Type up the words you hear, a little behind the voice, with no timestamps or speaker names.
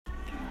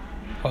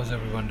How's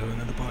everyone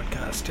doing on the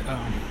podcast?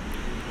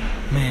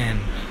 Man,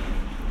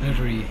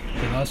 literally,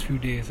 the last few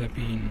days I've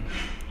been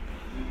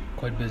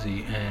quite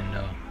busy,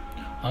 and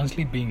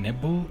honestly, being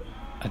nimble,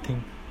 I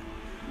think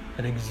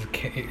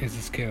is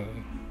a skill.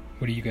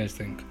 What do you guys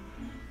think?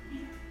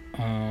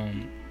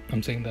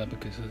 I'm saying that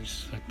because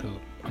it's like the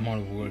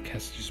amount of work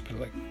has just been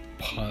like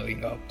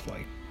piling up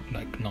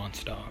like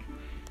non-stop,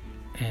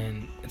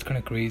 and it's kind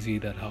of crazy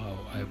that how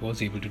I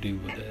was able to deal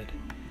with it,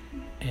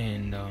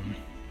 and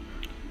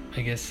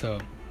I guess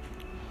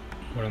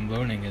what I'm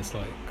learning is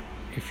like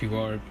if you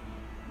are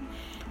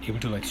able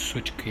to like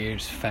switch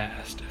gears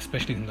fast,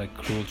 especially in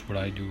like roles what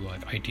I do,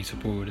 like IT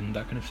support and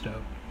that kind of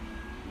stuff,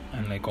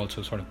 and like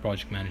also sort of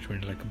project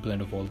management, like a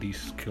blend of all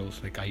these skills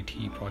like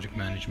IT, project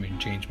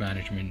management, change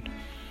management,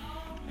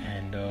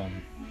 and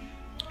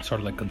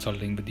sort of like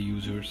consulting with the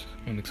users,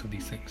 a mix of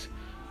these things.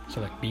 So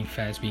like being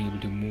fast, being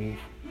able to move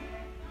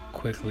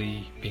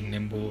quickly, being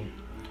nimble,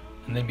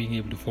 and then being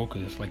able to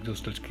focus, like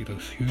those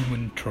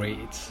human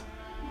traits.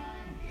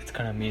 It's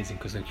kind of amazing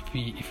because like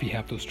if we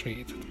have those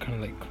traits, it kind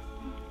of like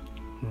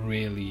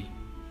really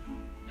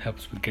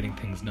helps with getting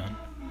things done.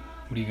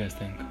 What do you guys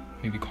think?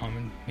 Maybe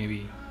comment,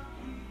 maybe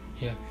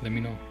let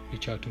me know.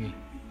 Reach out to me.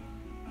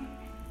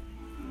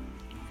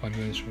 Find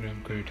me on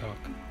Instagram, Career Talk.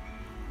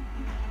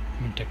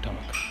 I'm in TikTok.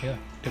 Yeah,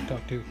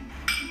 TikTok too.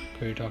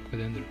 Career Talk with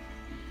Ender.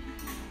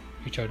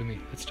 Reach out to me.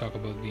 Let's talk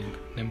about being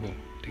nimble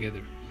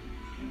together.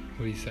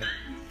 What do you say?